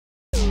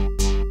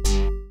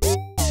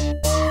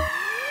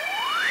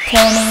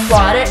turning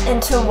water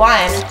into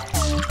wine,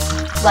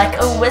 like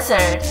a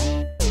wizard.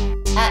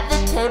 At the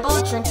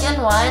table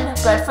drinking wine,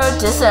 bread for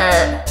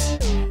dessert.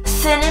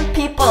 Sinning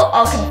people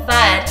all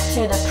confide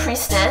to the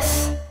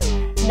priestess.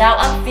 Now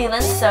I'm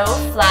feeling so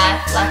fly,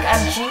 like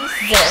I'm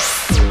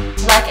Jesus.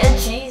 Like a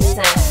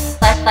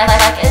Jesus, like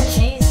a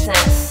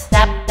Jesus.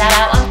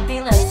 Now I'm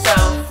feeling so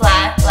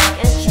fly, like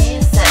a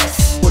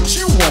Jesus. What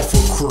you want for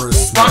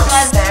Christmas? Want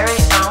my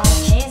very own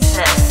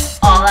Jesus.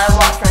 All I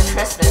want for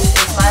Christmas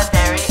is my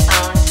very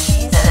own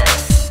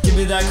Jesus. Give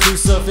me that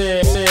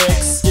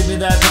crucifix, give me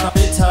that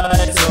puppet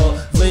title.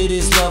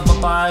 Ladies love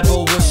my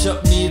Bible,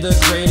 worship me the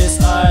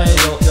greatest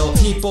idol. Yo,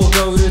 people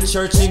go to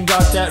church and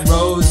got that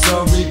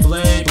rosary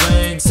bling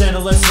bling. Santa,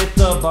 let's hit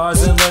the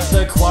bars and let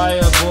the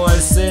choir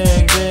boys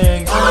sing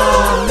sing.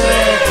 Oh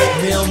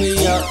man, nail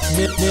me up,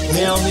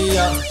 nail me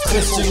up.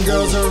 Christian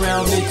girls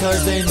around me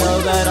cause they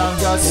know that I'm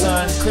God's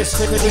son.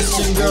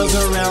 Christian girls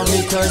around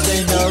me cause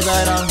they know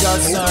that I'm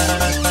God's son.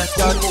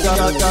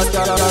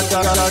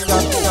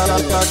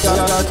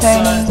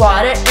 Turning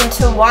water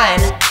into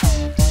wine,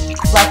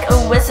 like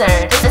a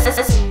wizard.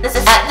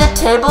 At the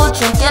table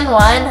drinking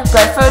wine,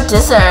 bread for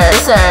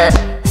dessert.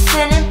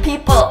 Sinning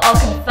people all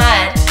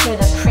confide to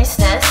the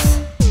priestess.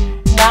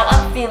 Now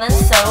I'm feeling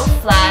so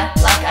fly,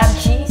 like I'm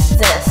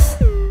Jesus.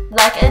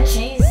 Like a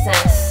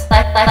Jesus,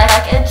 like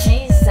a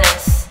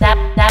Jesus.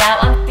 Now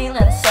I'm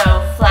feeling so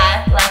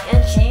fly, like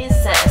a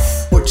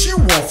Jesus. What you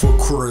want for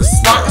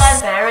Christmas? Want my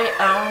very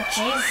own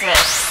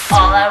Jesus.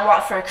 All I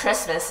want for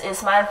Christmas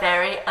is my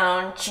very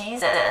own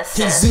Jesus.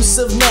 Jesus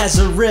of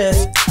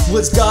Nazareth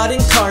was God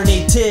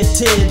incarnated.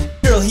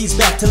 Girl, he's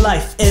back to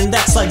life, and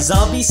that's like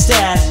zombie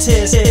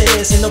status.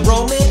 In the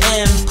Roman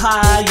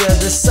Empire,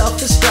 the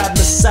self-described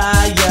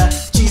Messiah,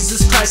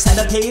 Jesus Christ had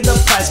to pay the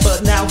price,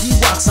 but now he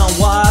walks on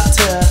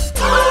water.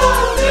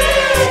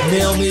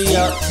 Nail me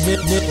up,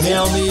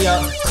 nail me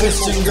up.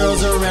 Christian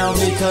girls around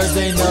me cause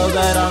they know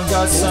that I'm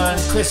God's son.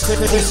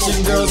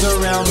 Christian girls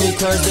around me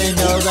cause they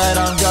know that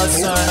I'm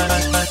God's son.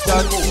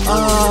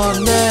 Oh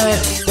man,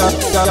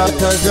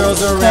 cause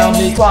girls around me.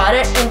 Turning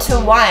water into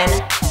wine,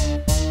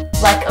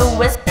 like a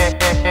wizard.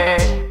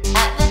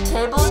 At the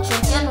table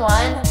drinking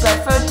wine, bread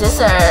for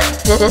dessert.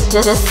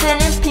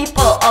 Sinning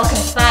people all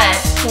confide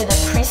to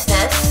the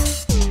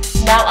priestess.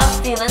 Now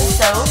I'm feeling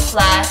so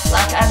fly,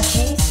 like I'm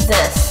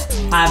Jesus.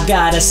 I've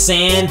got a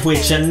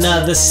sandwich,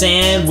 another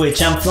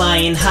sandwich. I'm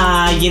flying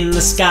high in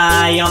the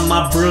sky on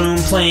my broom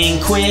playing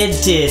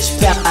Quidditch.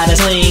 Got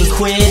us playing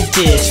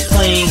Quidditch,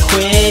 playing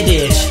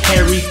Quidditch.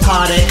 Harry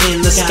Potter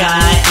in the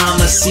sky, I'm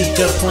a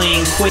seeker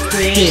playing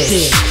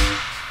Quidditch.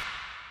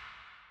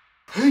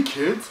 Hey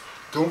kids,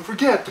 don't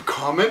forget to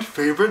comment,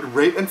 favorite,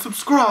 rate, and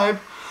subscribe,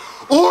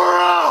 or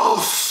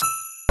else!